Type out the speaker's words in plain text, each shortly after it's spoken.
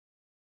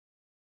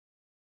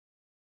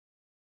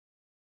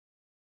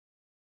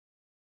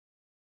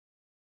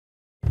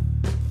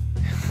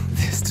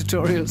This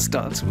tutorial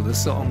starts with a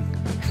song,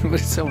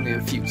 but it's only a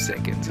few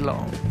seconds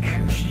long.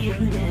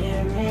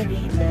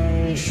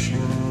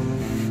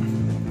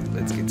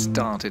 Let's get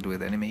started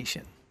with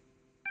animation.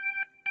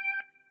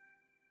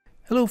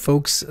 Hello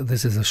folks,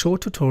 this is a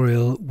short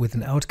tutorial with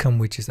an outcome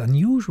which is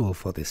unusual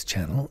for this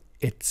channel.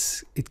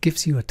 It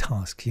gives you a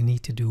task, you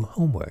need to do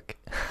homework.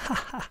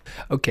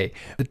 Okay,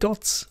 the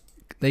dots,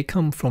 they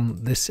come from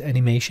this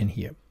animation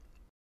here.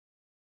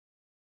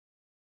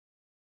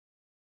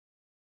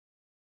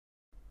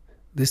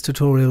 This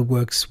tutorial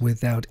works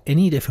without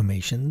any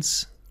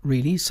deformations,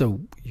 really,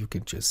 so you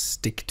can just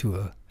stick to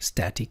a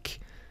static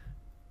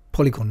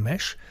polygon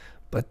mesh.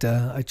 But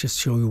I just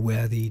show you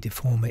where the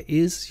deformer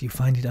is. You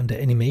find it under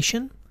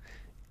animation,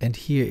 and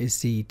here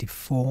is the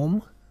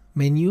deform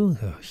menu,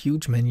 a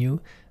huge menu,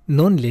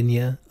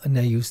 non-linear, and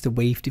I use the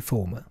wave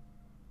deformer.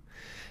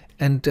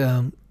 And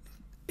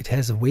it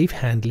has a wave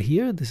handle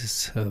here. This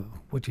is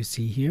what you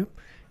see here.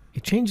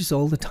 It changes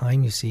all the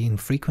time, you see, in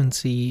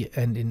frequency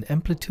and in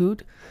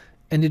amplitude.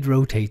 And it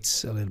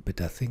rotates a little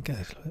bit. I think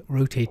I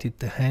rotated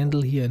the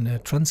handle here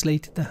and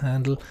translated the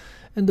handle.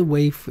 And the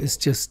wave is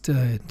just,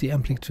 the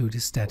amplitude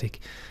is static.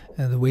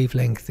 The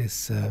wavelength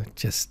is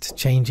just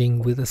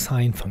changing with a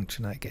sine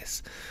function, I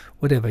guess.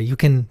 Whatever, you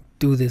can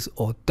do this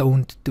or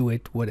don't do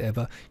it,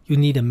 whatever. You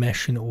need a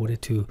mesh in order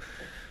to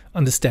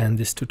understand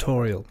this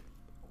tutorial.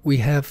 We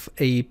have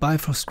a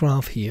Bifrst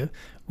graph here,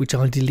 which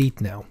I'll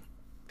delete now.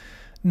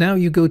 Now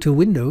you go to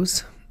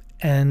Windows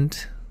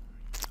and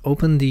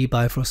open the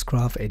Bifrst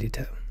Graph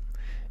editor,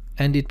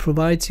 and it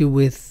provides you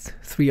with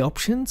three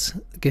options.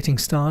 Getting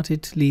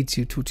started leads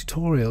you to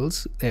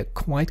tutorials. They're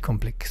quite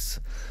complex.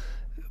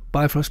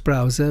 Bifröst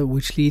browser,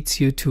 which leads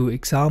you to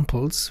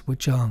examples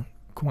which are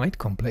quite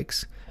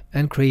complex,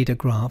 and create a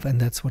graph, and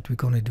that's what we're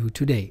going to do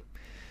today.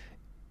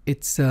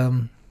 It's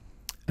a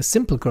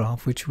simple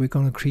graph which we're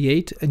going to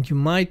create, and you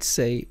might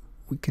say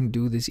we can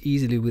do this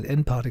easily with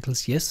n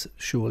particles. Yes,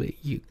 surely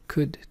you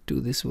could do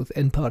this with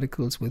n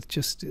particles with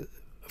just a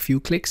few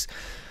clicks,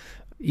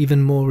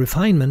 even more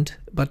refinement,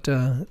 but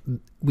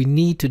we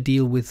need to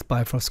deal with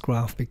Bifröst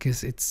Graph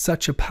because it's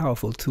such a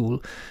powerful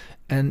tool.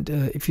 And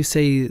if you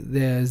say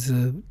there's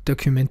a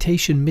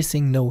documentation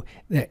missing, no,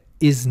 there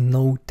is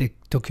no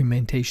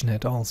documentation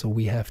at all, so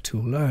we have to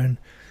learn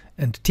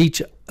and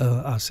teach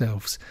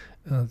ourselves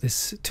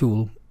this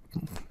tool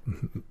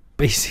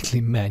basically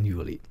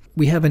manually.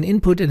 We have an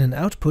input and an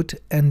output,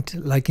 and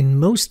like in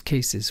most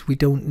cases we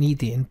don't need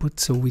the input,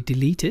 so we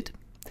delete it,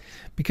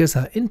 because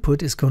our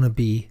input is going to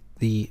be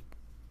the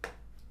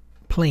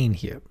plane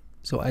here.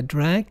 So I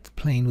dragged the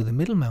plane with the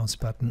middle mouse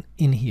button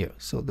in here.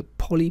 So the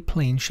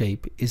polyplane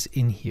shape is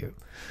in here.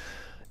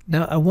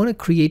 Now I want to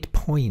create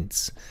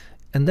points,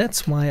 and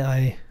that's why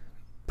I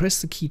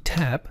press the key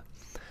Tab.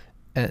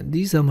 And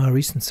these are my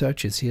recent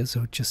searches here,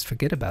 so just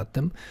forget about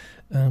them.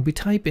 We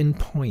type in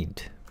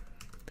point,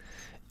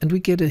 and we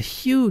get a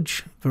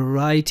huge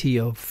variety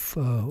of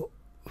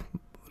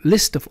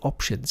list of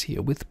options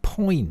here with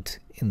point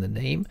in the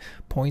name,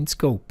 point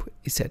scope,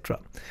 etc.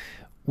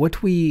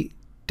 What we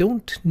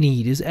don't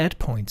need is add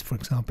points, for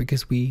example,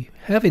 because we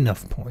have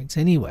enough points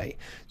anyway.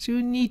 So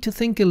you need to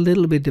think a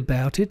little bit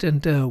about it,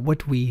 and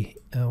what we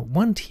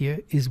want here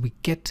is we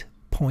get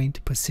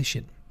point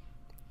position.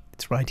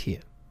 It's right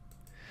here.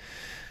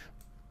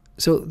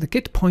 So the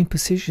get point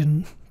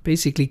position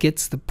basically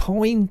gets the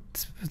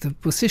point, the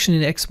position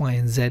in X, Y,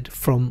 and Z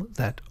from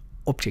that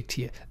object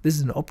here. This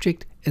is an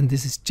object, and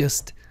this is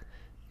just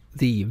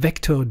the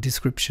vector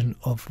description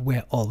of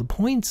where all the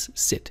points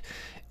sit.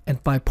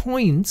 And by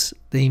points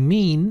they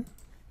mean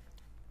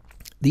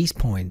these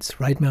points,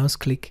 right mouse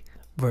click,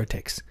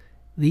 vertex.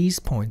 These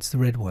points, the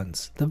red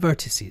ones, the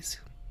vertices.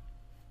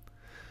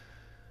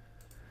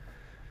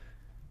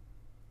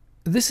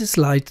 This is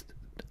light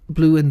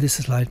blue and this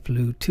is light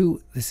blue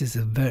too. This is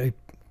a very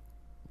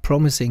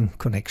promising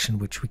connection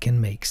which we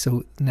can make.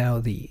 So now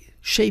the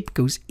shape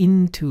goes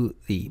into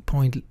the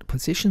point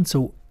position,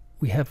 so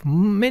we have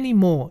many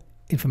more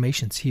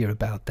informations here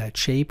about that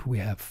shape. We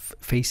have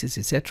faces,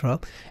 etc.,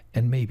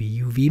 and maybe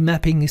UV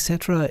mapping,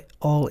 etc.,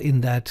 all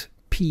in that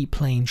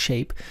p-plane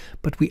shape,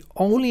 but we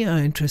only are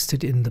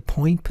interested in the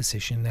point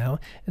position now,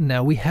 and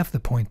now we have the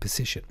point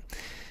position.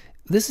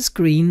 This is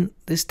green.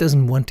 This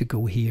doesn't want to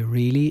go here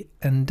really,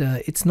 and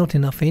it's not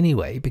enough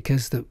anyway,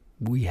 because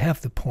we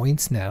have the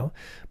points now,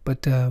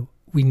 but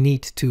we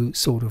need to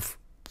sort of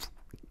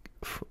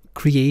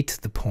create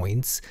the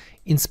points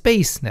in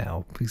space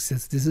now, because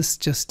this is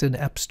just an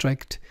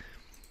abstract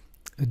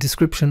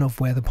description of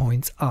where the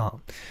points are.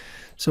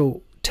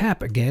 So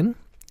tab again,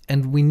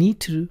 and we need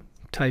to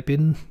type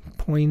in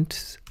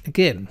point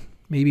again,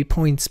 maybe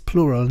points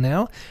plural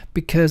now,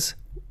 because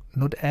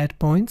not add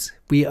points,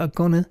 we are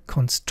gonna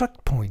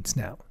construct points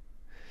now.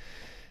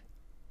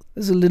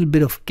 There's a little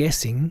bit of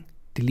guessing.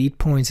 Delete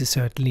points is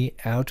certainly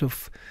out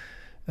of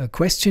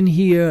question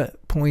here.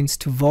 Points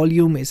to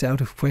volume is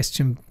out of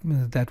question.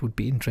 That would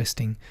be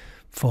interesting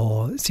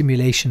for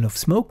simulation of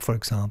smoke, for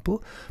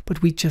example,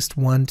 but we just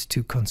want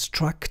to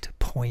construct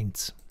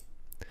points.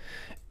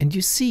 And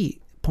you see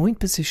point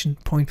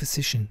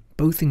position,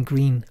 both in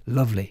green,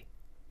 lovely,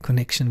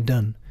 connection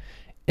done.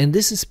 And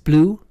this is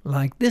blue,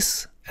 like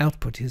this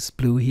output is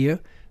blue here,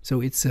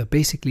 so it's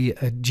basically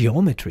a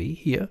geometry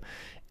here,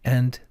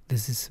 and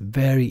this is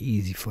very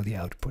easy for the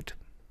output.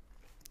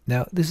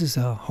 Now this is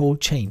a whole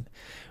chain.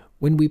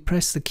 When we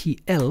press the key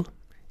L,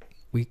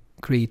 we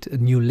create a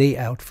new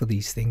layout for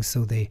these things,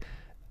 so they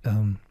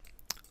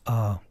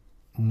are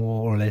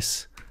more or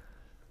less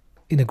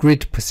in a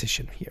grid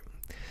position here.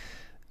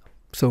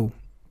 So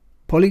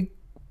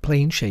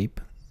polyplane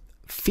shape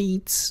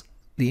feeds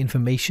the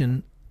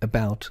information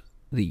about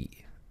the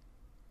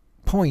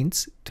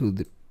points to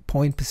the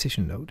point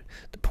position node.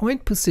 The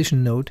point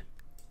position node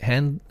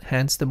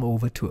hands them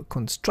over to a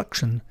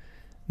construction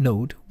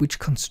node which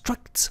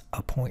constructs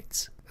our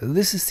points.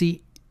 This is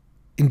the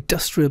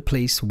industrial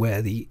place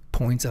where the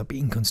points are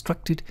being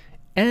constructed,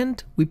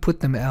 and we put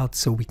them out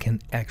so we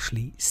can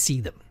actually see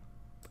them.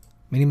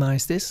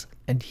 Minimize this,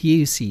 and here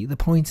you see the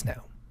points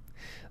now.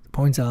 The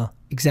points are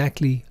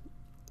exactly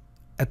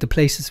at the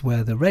places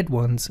where the red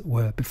ones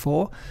were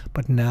before,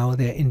 but now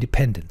they're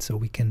independent, so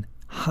we can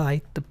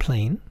hide the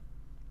plane,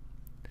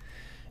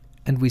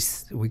 and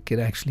we can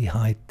actually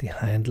hide the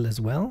handle as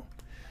well.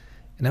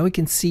 And now we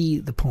can see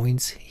the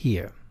points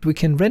here. We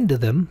can render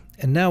them,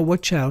 and now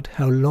watch out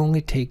how long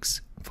it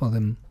takes for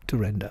them to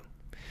render.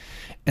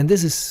 And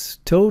this is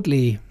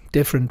totally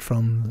different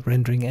from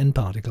rendering N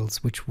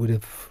particles, which would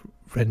have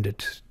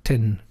rendered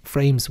 10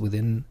 frames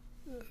within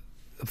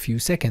a few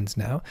seconds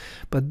now,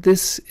 but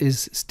this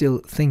is still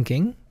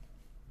thinking,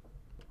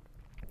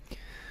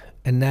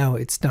 and now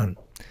it's done.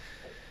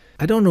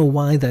 I don't know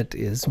why that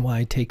is, why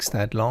it takes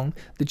that long.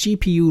 The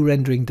GPU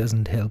rendering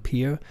doesn't help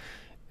here.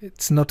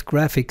 It's not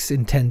graphics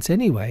intense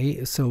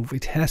anyway, so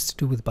it has to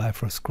do with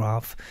Bifrst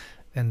Graph,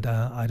 and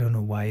I don't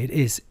know why it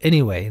is.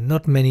 Anyway,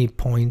 not many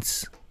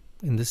points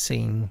in the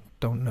scene,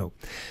 don't know.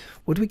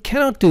 What we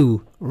cannot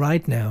do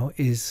right now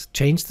is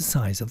change the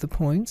size of the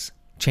points,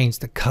 change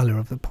the color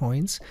of the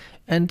points,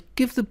 and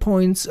give the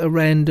points a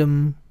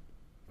random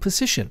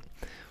position.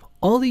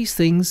 All these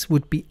things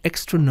would be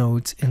extra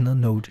nodes in the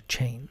node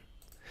chain.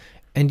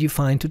 And you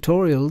find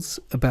tutorials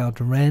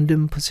about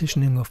random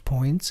positioning of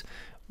points,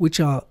 which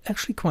are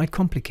actually quite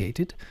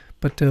complicated,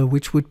 but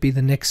which would be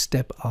the next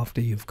step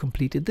after you've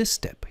completed this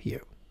step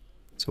here.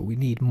 So we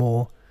need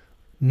more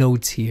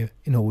nodes here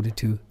in order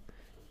to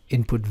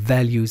input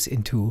values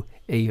into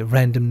a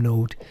random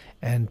node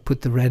and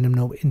put the random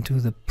node into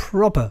the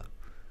proper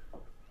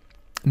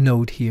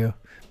node here,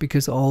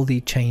 because all the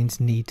chains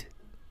need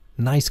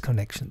nice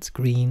connections,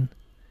 green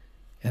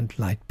and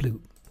light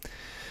blue.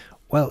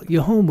 Well,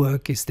 your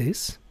homework is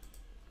this.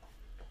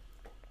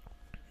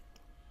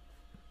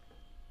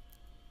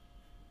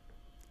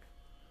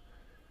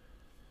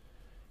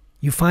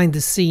 You find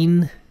the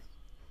scene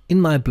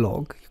in my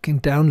blog. You can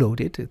download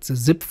it. It's a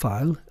zip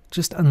file.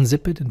 Just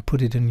unzip it and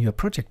put it in your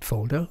project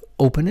folder.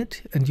 Open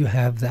it, and you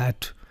have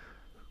that,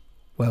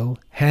 well,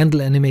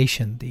 handle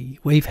animation, the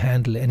wave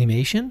handle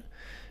animation.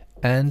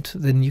 And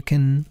then you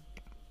can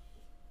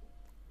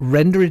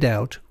render it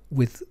out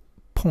with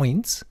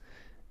points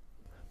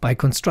by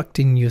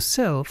constructing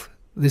yourself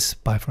this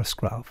Bifrst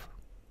graph,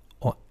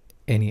 or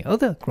any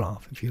other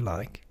graph if you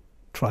like.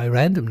 Try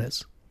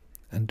randomness.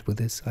 And with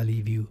this I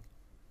leave you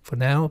for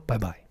now. Bye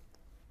bye.